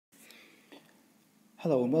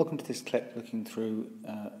Hello and welcome to this clip looking through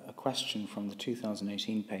a question from the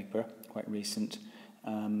 2018 paper, quite recent,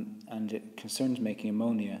 and it concerns making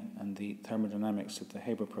ammonia and the thermodynamics of the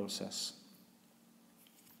Haber process.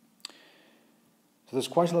 So there's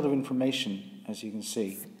quite a lot of information, as you can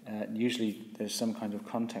see. Usually there's some kind of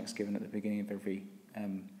context given at the beginning of every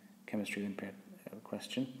chemistry Olympiad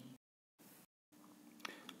question.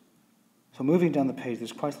 So moving down the page,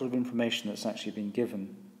 there's quite a lot of information that's actually been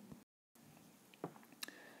given.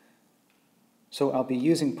 So I'll be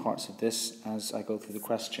using parts of this as I go through the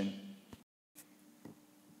question.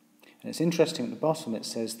 And it's interesting, at the bottom it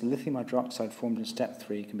says the lithium hydroxide formed in step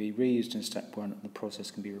 3 can be reused in step 1 and the process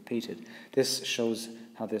can be repeated. This shows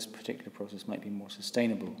how this particular process might be more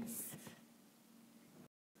sustainable.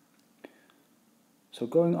 So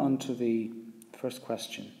going on to the first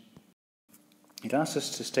question. It asks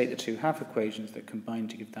us to state the two half equations that combine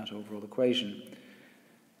to give that overall equation.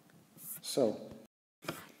 So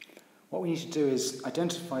what we need to do is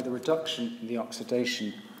identify the reduction in the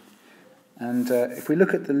oxidation. And if we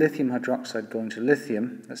look at the lithium hydroxide going to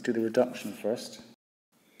lithium, let's do the reduction first.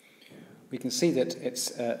 We can see that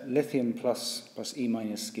it's lithium plus E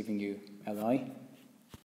minus giving you Li.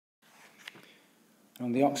 And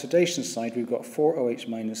on the oxidation side, we've got 4OH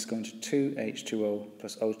minus going to 2H2O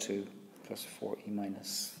plus O2 plus 4E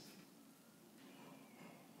minus.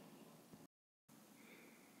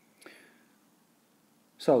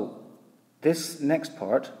 So this next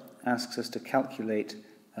part asks us to calculate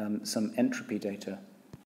some entropy data.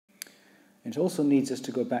 It also needs us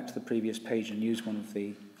to go back to the previous page and use one of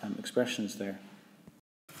the expressions there.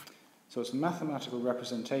 So it's a mathematical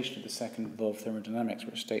representation of the second law of thermodynamics,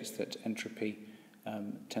 which states that entropy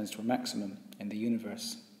tends to a maximum in the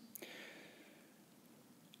universe.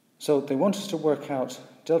 So they want us to work out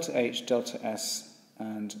delta H, delta S,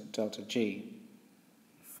 and delta G.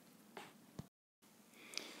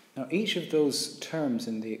 Now, each of those terms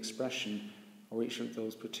in the expression, or each of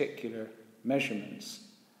those particular measurements,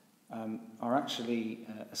 are actually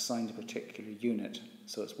assigned a particular unit.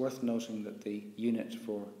 So it's worth noting that the unit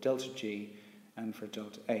for delta G and for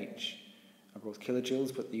delta H are both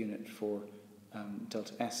kilojoules, but the unit for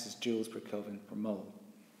delta S is joules per Kelvin per mole.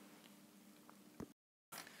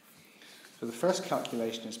 So the first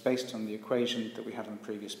calculation is based on the equation that we had on the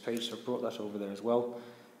previous page, so I brought that over there as well.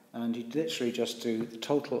 And you literally just do the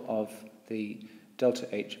total of the delta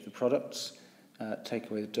H of the products,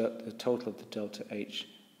 take away the total of the delta H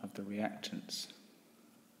of the reactants.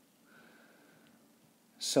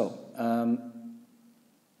 So,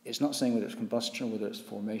 it's not saying whether it's combustion or whether it's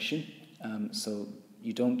formation, so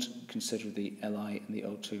you don't consider the Li and the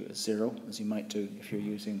O2 as 0, as you might do if you're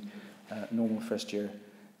using normal first year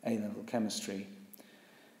A-level chemistry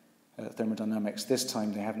thermodynamics. This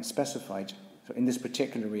time they haven't specified. So in this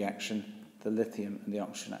particular reaction, the lithium and the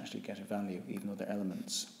oxygen actually get a value, even though they're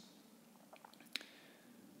elements.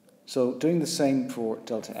 So doing the same for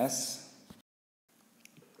delta S,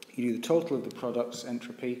 you do the total of the product's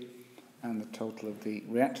entropy and the total of the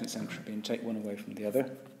reactant's entropy and take one away from the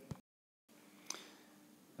other.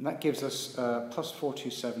 And that gives us plus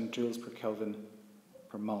 427 joules per Kelvin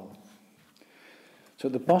per mole. So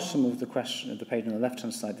at the bottom of the question of the page on the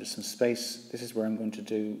left-hand side, there's some space. This is where I'm going to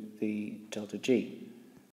do the delta G.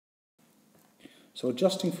 So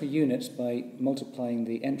adjusting for units by multiplying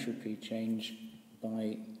the entropy change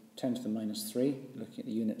by 10 to the minus 3, looking at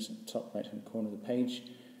the units at the top right-hand corner of the page,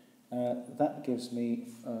 that gives me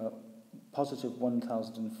positive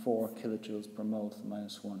 1004 kilojoules per mole to the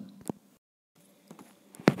minus 1.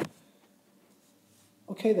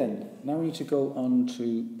 Okay then, now we need to go on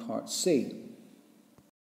to part C.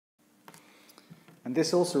 And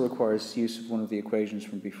this also requires use of one of the equations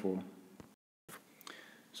from before.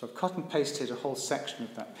 So I've cut and pasted a whole section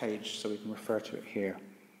of that page so we can refer to it here.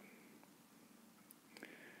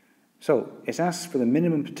 So it asks for the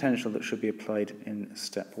minimum potential that should be applied in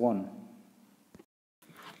step 1.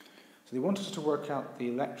 So they want us to work out the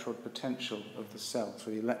electrode potential of the cell,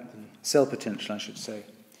 so the cell potential, I should say.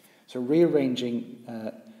 So rearranging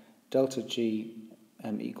delta G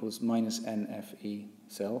equals minus NFE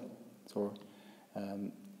cell, or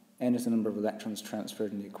N is the number of electrons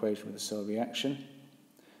transferred in the equation with the cell reaction.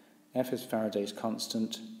 F is Faraday's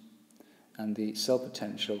constant, and the cell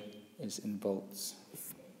potential is in volts.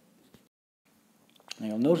 Now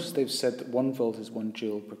you'll notice they've said that 1 volt is 1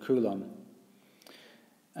 joule per coulomb,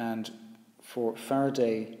 and for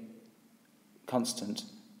Faraday constant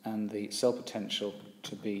and the cell potential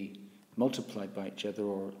to be multiplied by each other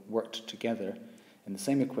or worked together in the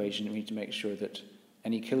same equation, we need to make sure that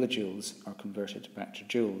any kilojoules are converted back to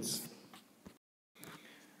joules.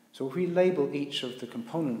 So if we label each of the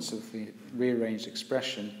components of the rearranged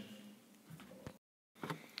expression,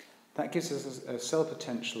 that gives us a cell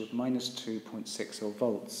potential of minus 2.60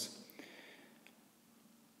 volts.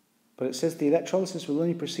 But it says the electrolysis will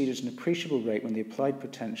only proceed at an appreciable rate when the applied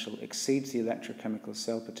potential exceeds the electrochemical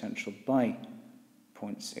cell potential by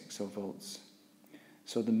 0.60 volts.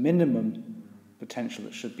 So the minimum potential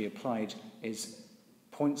that should be applied is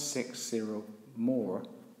 0.60 more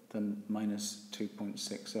than minus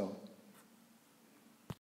 2.60.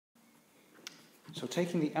 So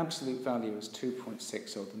taking the absolute value as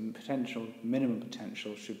 2.60, the minimum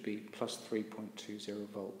potential should be plus 3.20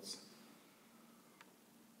 volts.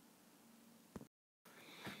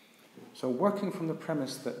 So working from the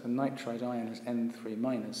premise that the nitride ion is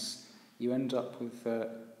N3-, you end up with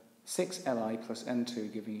 6Li plus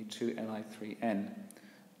N2 giving you 2Li3N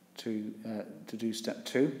to do step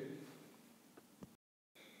 2.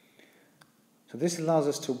 So this allows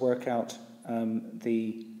us to work out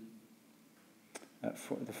the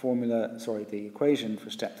equation for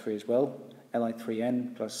step 3 as well.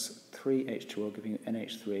 Li3N plus 3H2O giving you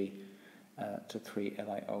NH3 to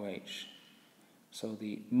 3LiOH. So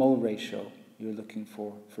the mole ratio you're looking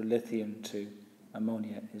for lithium to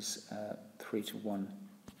ammonia is 3:1.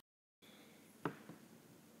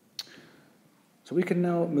 So we can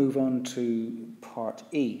now move on to part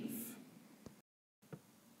E.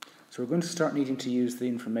 So we're going to start needing to use the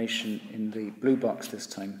information in the blue box this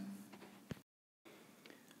time.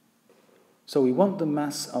 So we want the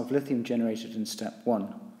mass of lithium generated in step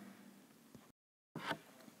 1.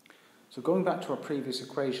 So going back to our previous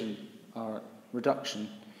equation, our reduction,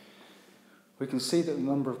 we can see that the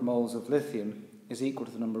number of moles of lithium is equal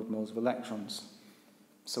to the number of moles of electrons.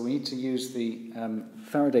 So we need to use the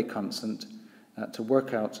Faraday constant to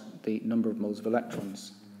work out the number of moles of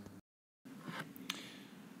electrons.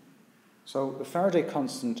 So the Faraday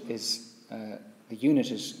constant is, the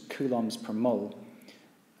unit is coulombs per mole,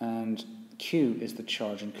 and Q is the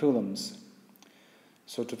charge in coulombs.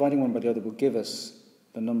 So dividing one by the other will give us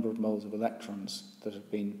the number of moles of electrons that have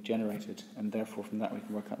been generated, and therefore from that we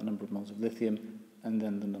can work out the number of moles of lithium and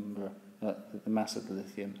then the mass of the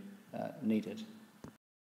lithium needed.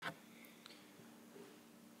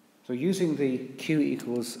 So using the Q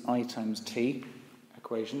equals I times T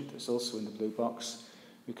equation, that's also in the blue box,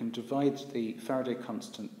 we can divide the Faraday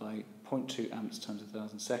constant by 0.2 amps times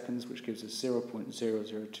 1,000 seconds, which gives us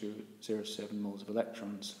 0.00207 moles of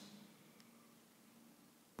electrons.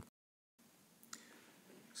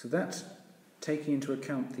 So that, taking into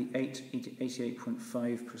account the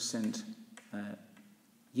 88.5%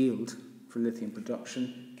 yield for lithium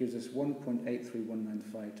production, gives us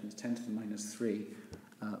 1.83195 times 10 to the minus 3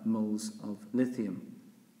 moles of lithium.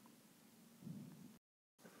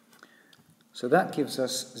 So that gives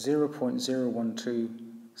us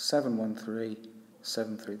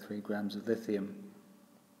 0.012713733 grams of lithium.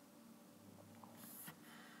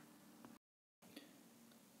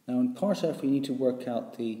 Now in part F we need to work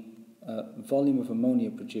out the volume of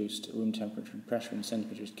ammonia produced at room temperature and pressure in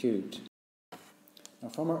centimetres cubed. Now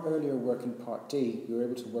from our earlier work in part D, we were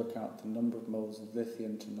able to work out the number of moles of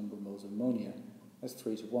lithium to the number of moles of ammonia as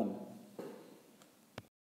 3:1.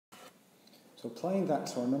 So applying that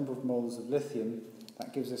to our number of moles of lithium,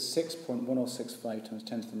 that gives us 6.1065 times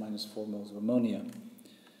 10 to the minus 4 moles of ammonia.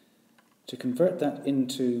 To convert that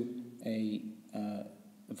into a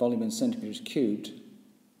volume in centimetres cubed,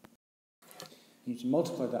 you need to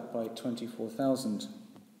multiply that by 24,000,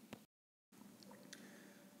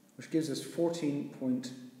 which gives us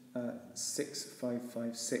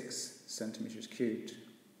 14.6556 centimetres cubed.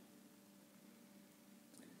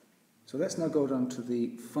 So let's now go down to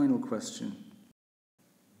the final question.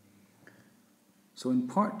 So in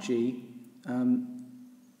part G,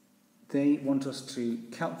 they want us to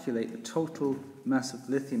calculate the total mass of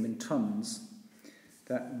lithium in tonnes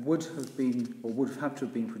that would have been, or would have had to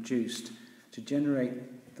have been produced to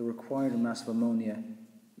generate the required mass of ammonia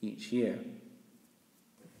each year.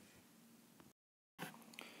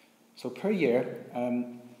 So per year,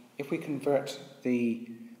 if we convert the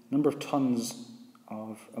number of tonnes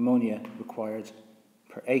of ammonia required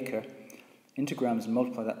per acre into grams and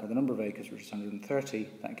multiply that by the number of acres, which is 130,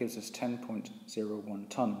 that gives us 10.01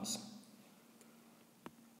 tonnes.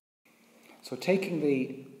 So taking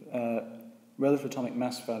the relative atomic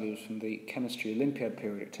mass values from the chemistry Olympiad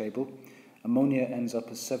periodic table, ammonia ends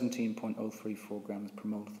up as 17.034 grams per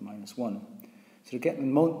mole to the minus 1. So to get the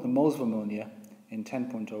moles of ammonia in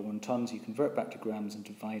 10.01 tonnes, you convert back to grams and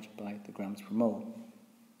divide by the grams per mole,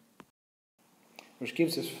 which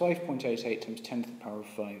gives us 5.88 times 10 to the power of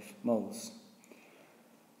 5 moles.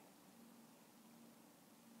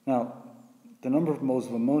 Now, the number of moles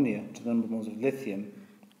of ammonia to the number of moles of lithium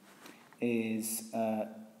is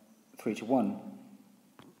 3 to 1.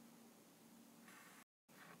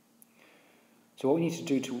 So what we need to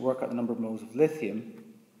do to work out the number of moles of lithium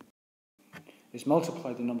is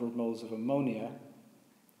multiply the number of moles of ammonia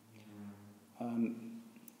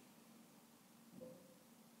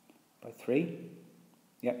by 3.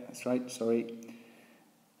 Yep, that's right, sorry.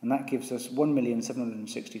 And that gives us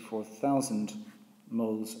 1,764,000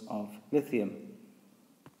 moles of lithium.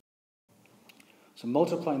 So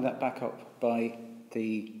multiplying that back up by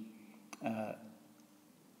the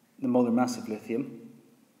molar mass of lithium,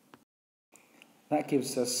 that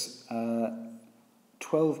gives us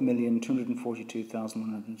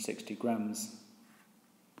 12,242,160 grams,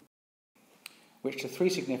 which to 3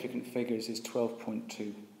 significant figures is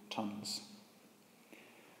 12.2 tonnes.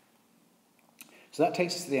 So that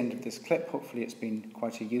takes us to the end of this clip. Hopefully it's been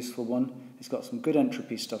quite a useful one. It's got some good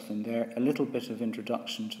entropy stuff in there, a little bit of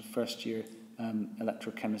introduction to first year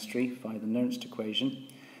electrochemistry via the Nernst equation,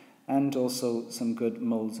 and also some good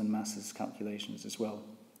moles and masses calculations as well.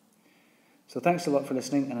 So thanks a lot for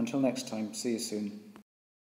listening, and until next time, see you soon.